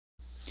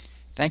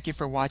Thank you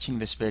for watching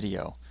this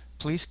video.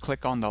 Please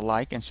click on the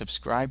like and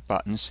subscribe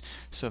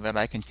buttons so that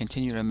I can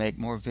continue to make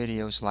more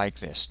videos like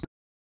this.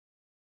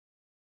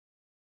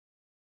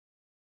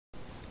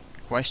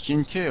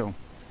 Question 2.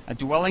 A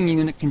dwelling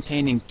unit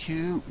containing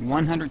two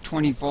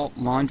 120-volt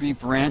laundry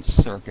branch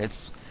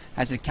circuits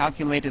has a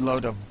calculated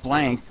load of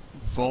blank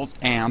volt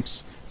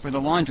amps for the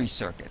laundry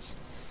circuits.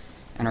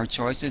 And our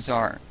choices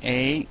are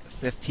A,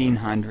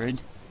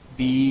 1500,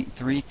 B,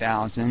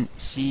 3000,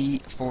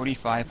 C,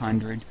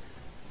 4500,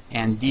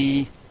 and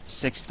D,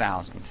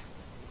 6000.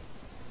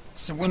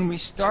 So when we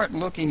start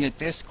looking at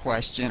this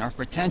question, our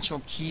potential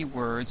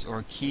keywords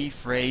or key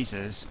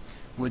phrases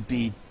would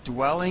be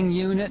dwelling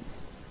unit,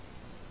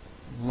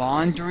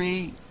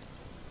 laundry,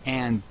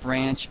 and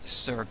branch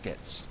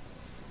circuits.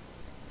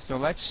 So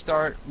let's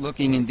start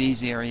looking in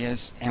these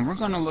areas, and we're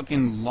going to look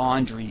in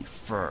laundry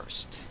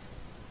first.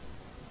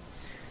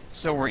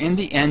 So we're in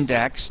the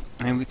index,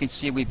 and we can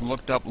see we've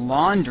looked up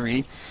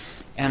laundry,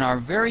 and our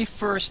very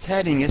first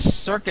heading is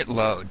circuit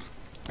load,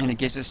 and it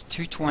gives us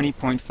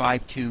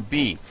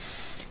 220.52B.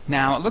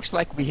 Now it looks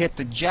like we hit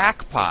the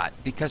jackpot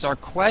because our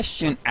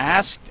question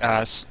asked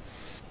us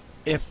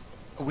if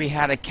we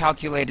had a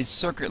calculated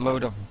circuit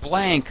load of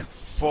blank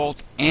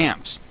volt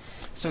amps.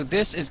 So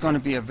this is going to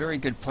be a very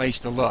good place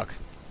to look.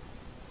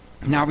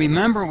 Now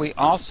remember, we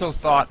also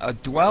thought a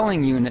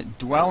dwelling unit,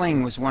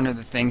 dwelling was one of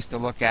the things to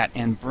look at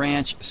in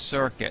branch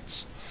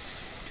circuits.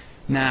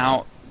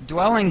 Now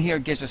dwelling here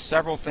gives us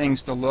several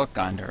things to look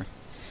under.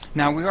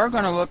 Now we are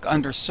going to look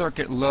under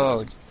circuit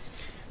load.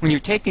 When you're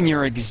taking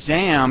your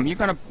exam, you're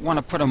going to want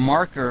to put a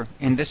marker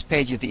in this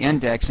page of the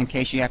index in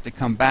case you have to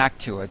come back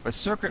to it. But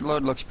circuit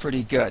load looks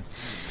pretty good.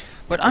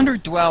 But under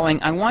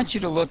dwelling, I want you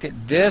to look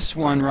at this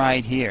one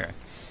right here,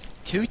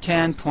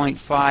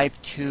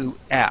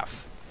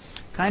 210.52F.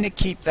 Kind of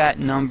keep that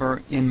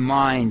number in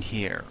mind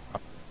here.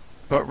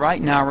 But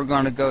right now we're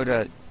going to go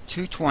to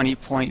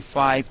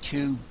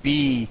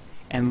 220.52B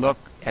and look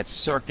at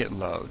circuit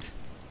load.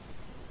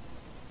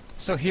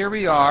 So here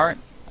we are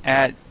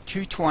at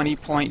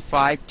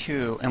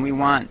 220.52 and we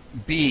want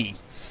B.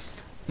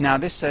 Now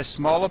this says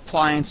small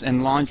appliance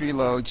and laundry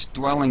loads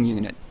dwelling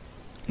unit.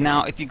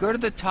 Now if you go to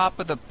the top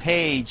of the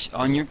page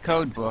on your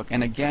code book,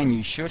 and again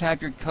you should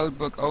have your code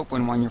book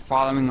open when you're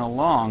following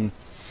along,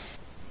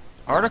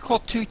 Article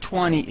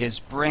 220 is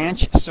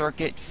branch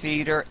circuit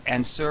feeder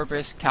and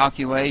service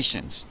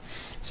calculations.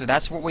 So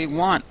that's what we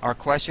want. Our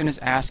question is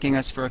asking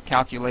us for a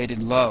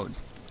calculated load.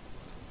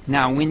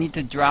 Now we need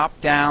to drop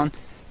down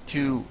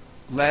to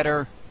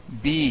letter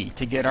B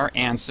to get our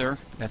answer.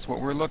 That's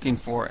what we're looking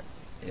for.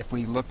 If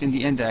we looked in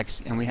the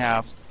index and we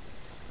have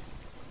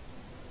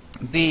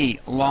B,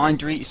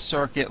 laundry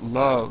circuit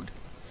load.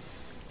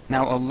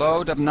 Now a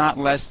load of not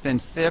less than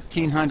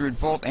 1500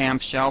 volt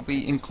amps shall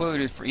be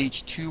included for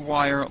each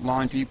 2-wire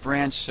laundry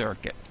branch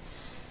circuit.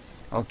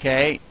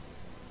 Okay?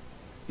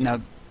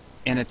 Now,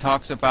 and it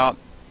talks about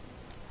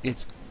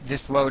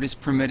this load is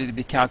permitted to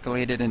be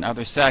calculated in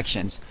other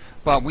sections.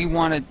 But we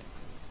wanted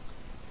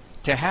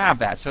to have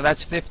that, so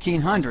that's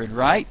 1500,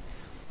 right?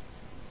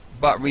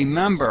 But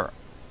remember,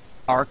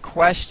 our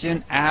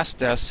question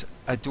asked us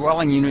a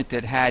dwelling unit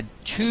that had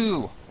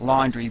 2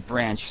 laundry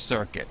branch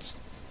circuits.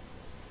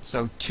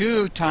 So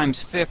 2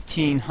 times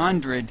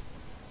 1500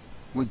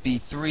 would be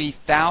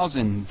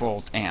 3000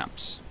 volt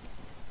amps.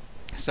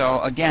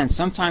 So again,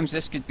 sometimes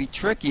this could be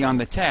tricky on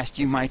the test.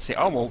 You might say,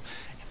 oh well,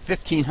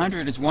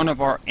 1500 is one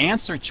of our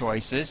answer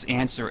choices,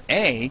 answer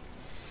A,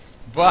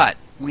 but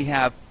we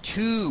have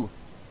 2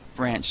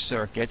 branch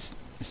circuits,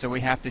 so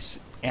we have to,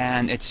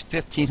 and it's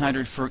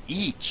 1500 for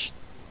each.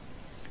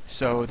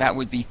 So that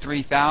would be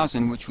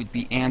 3000, which would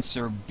be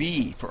answer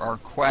B for our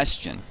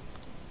question.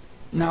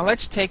 Now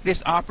let's take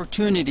this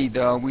opportunity,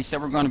 though. We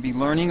said we're going to be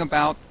learning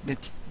about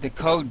the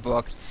code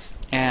book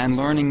and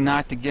learning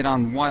not to get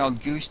on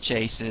wild goose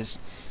chases.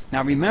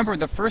 Now remember,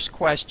 the first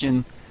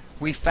question,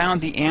 we found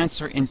the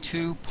answer in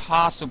 2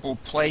 possible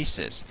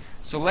places.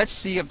 So let's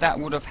see if that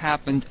would have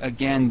happened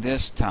again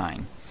this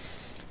time.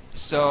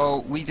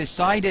 So we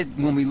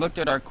decided when we looked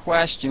at our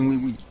question, we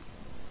would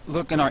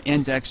look in our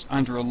index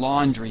under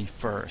laundry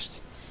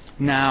first.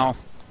 Now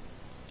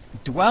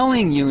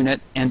dwelling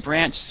unit and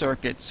branch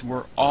circuits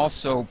were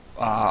also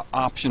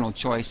optional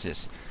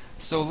choices.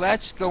 So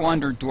let's go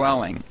under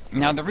dwelling.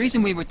 Now the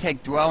reason we would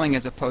take dwelling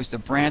as opposed to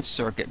branch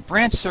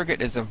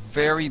circuit is a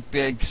very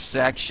big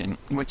section,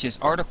 which is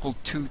Article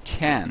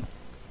 210.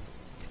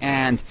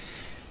 And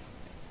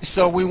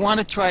so we want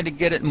to try to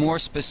get it more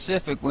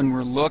specific when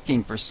we're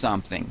looking for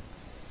something.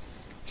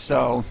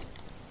 So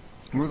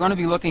we're going to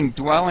be looking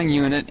dwelling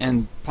unit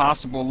and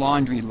possible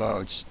laundry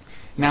loads.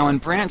 Now in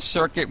branch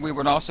circuit we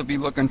would also be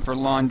looking for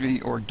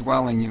laundry or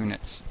dwelling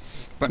units,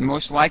 but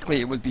most likely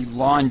it would be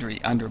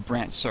laundry under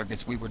branch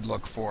circuits we would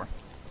look for.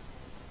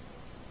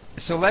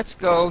 So let's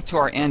go to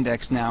our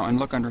index now and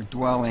look under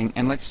dwelling,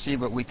 and let's see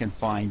what we can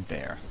find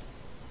there.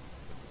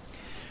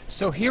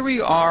 So here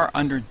we are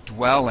under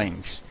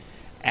dwellings,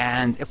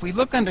 and if we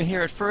look under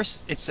here at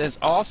first, it says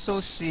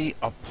also see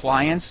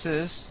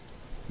appliances,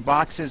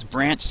 boxes,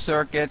 branch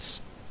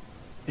circuits.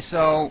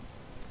 So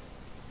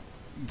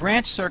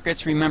branch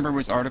circuits, remember,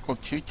 was Article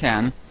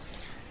 210.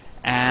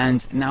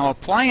 And now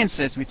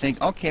appliances, we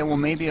think, okay, well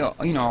maybe a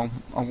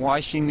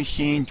washing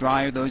machine,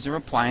 dryer, those are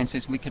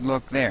appliances. We could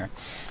look there.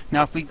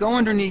 Now if we go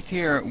underneath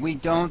here, we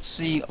don't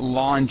see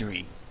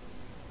laundry.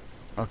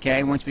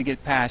 Okay, once we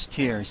get past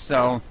here.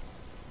 So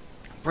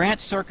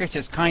branch circuits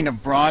is kind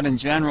of broad in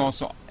general.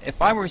 So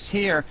if I was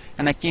here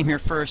and I came here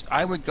first,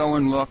 I would go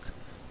and look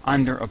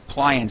under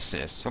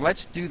appliances. So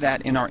let's do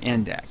that in our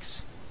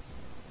index.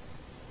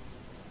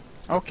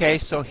 Okay,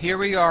 so here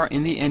we are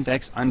in the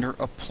index under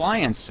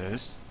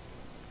appliances.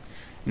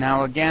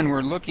 Now again,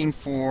 we're looking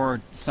for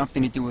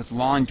something to do with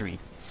laundry.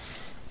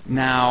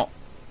 Now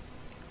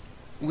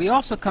we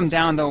also come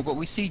down though, but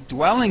we see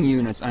dwelling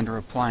units under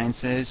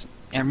appliances,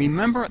 and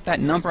remember that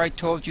number I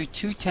told you,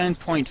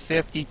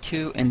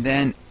 210.52 and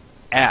then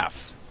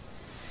F.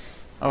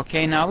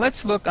 Okay, now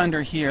let's look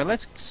under here.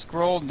 Let's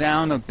scroll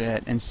down a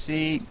bit and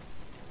see.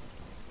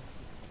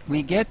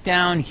 We get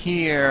down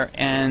here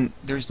and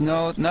there's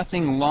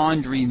nothing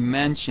laundry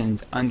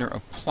mentioned under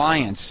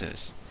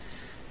appliances.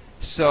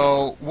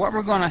 So what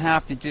we're going to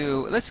have to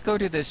do, let's go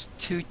to this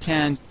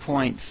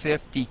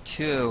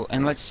 210.52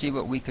 and let's see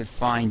what we could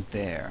find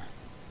there.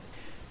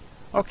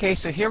 Okay,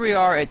 so here we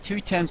are at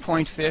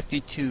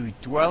 210.52,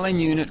 dwelling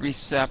unit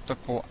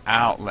receptacle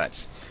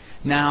outlets.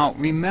 Now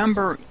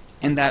remember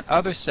in that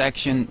other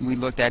section we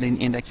looked at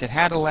in index, it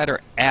had a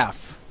letter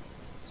F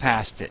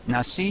past it.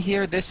 Now see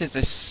here, this is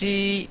a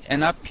C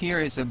and up here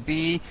is a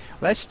B.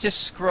 Let's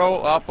just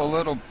scroll up a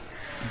little.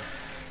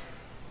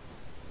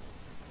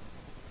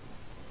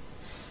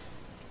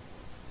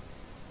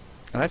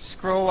 Let's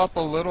scroll up a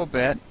little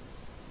bit,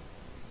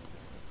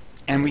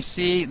 and we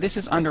see this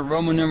is under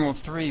Roman numeral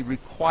 3,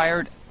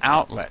 required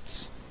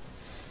outlets.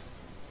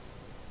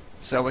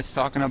 So it's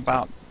talking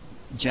about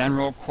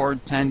general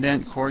cord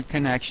pendant, cord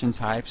connection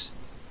types.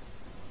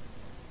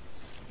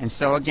 And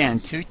so again,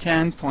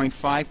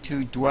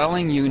 210.52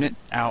 dwelling unit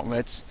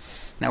outlets.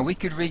 Now we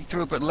could read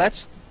through, but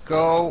let's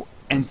go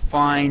and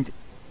find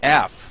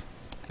F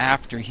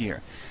after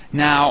here.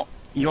 Now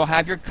you'll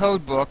have your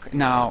code book.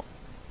 Now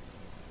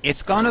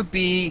it's going to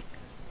be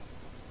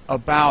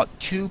about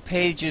 2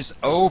 pages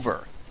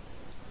over.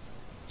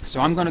 So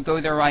I'm going to go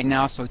there right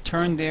now, so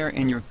turn there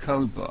in your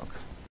code book.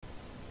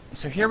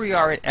 So here we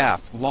are at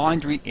F,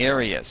 laundry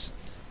areas.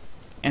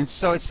 And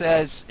so it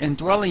says, in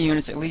dwelling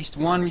units, at least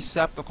one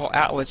receptacle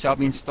outlet shall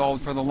be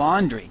installed for the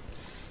laundry.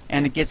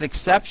 And it gives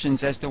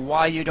exceptions as to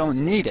why you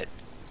don't need it.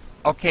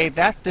 Okay,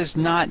 that does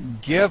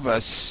not give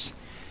us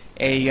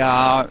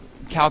a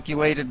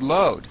calculated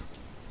load.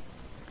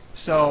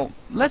 So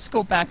let's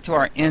go back to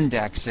our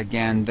index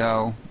again,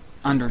 though,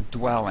 under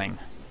dwelling.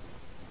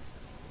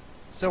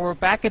 So we're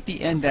back at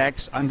the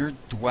index under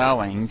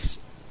dwellings,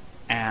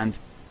 and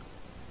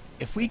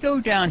if we go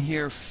down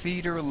here,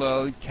 feeder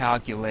load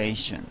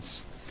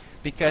calculations,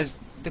 because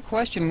the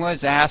question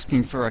was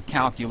asking for a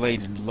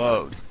calculated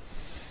load.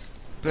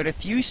 But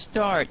if you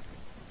start,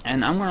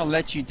 and I'm going to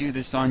let you do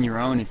this on your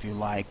own if you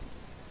like,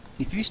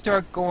 if you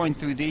start going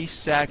through these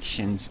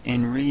sections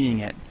and reading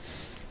it,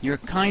 you're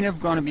kind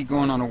of going to be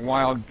going on a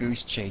wild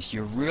goose chase.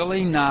 You're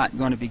really not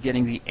going to be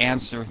getting the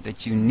answer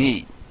that you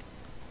need.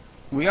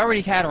 We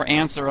already had our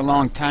answer a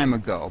long time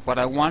ago, but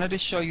I wanted to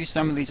show you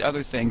some of these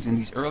other things in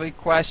these early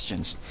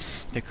questions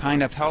to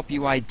kind of help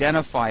you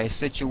identify a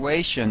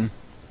situation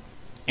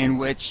in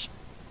which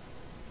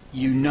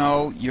you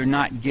know you're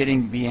not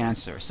getting the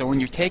answer. So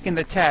when you're taking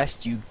the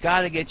test, you've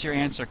got to get your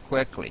answer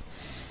quickly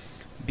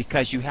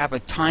because you have a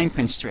time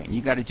constraint.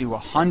 You've got to do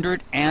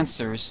 100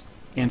 answers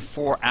in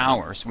 4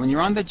 hours. When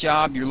you're on the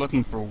job, you're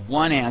looking for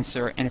one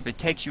answer, and if it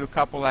takes you a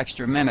couple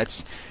extra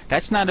minutes,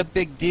 that's not a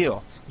big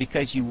deal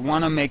because you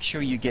want to make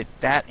sure you get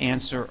that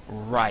answer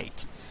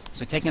right.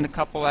 So taking a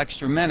couple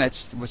extra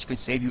minutes, which could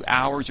save you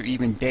hours or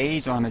even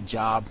days on a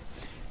job,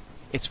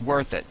 it's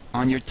worth it.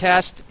 On your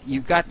test,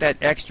 you've got that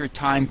extra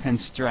time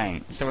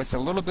constraint, so it's a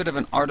little bit of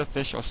an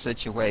artificial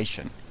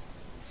situation.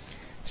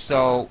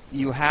 So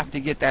you have to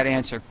get that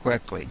answer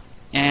quickly.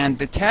 And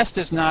the test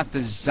is not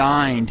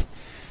designed.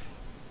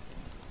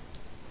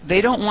 They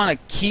don't want to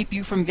keep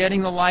you from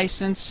getting the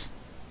license,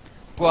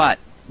 but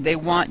they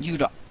want you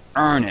to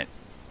earn it.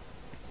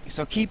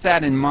 So keep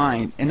that in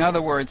mind. In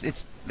other words,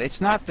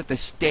 it's not that the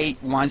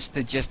state wants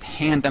to just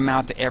hand them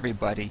out to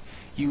everybody.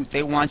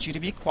 They want you to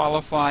be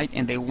qualified,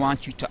 and they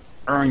want you to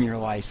earn your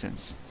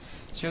license.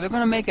 So they're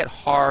going to make it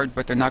hard,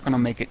 but they're not going to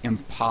make it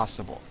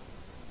impossible.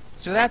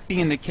 So that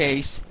being the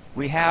case,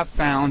 we have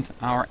found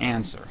our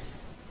answer.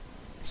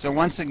 So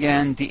once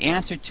again, the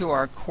answer to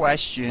our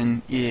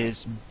question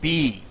is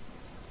B,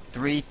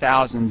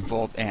 3000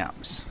 volt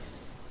amps.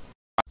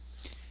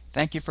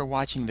 Thank you for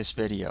watching this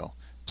video.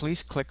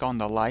 Please click on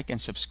the like and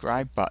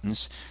subscribe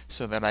buttons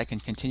so that I can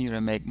continue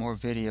to make more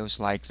videos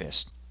like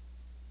this.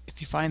 If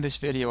you find this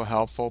video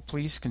helpful,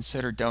 please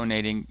consider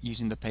donating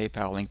using the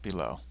PayPal link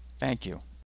below. Thank you.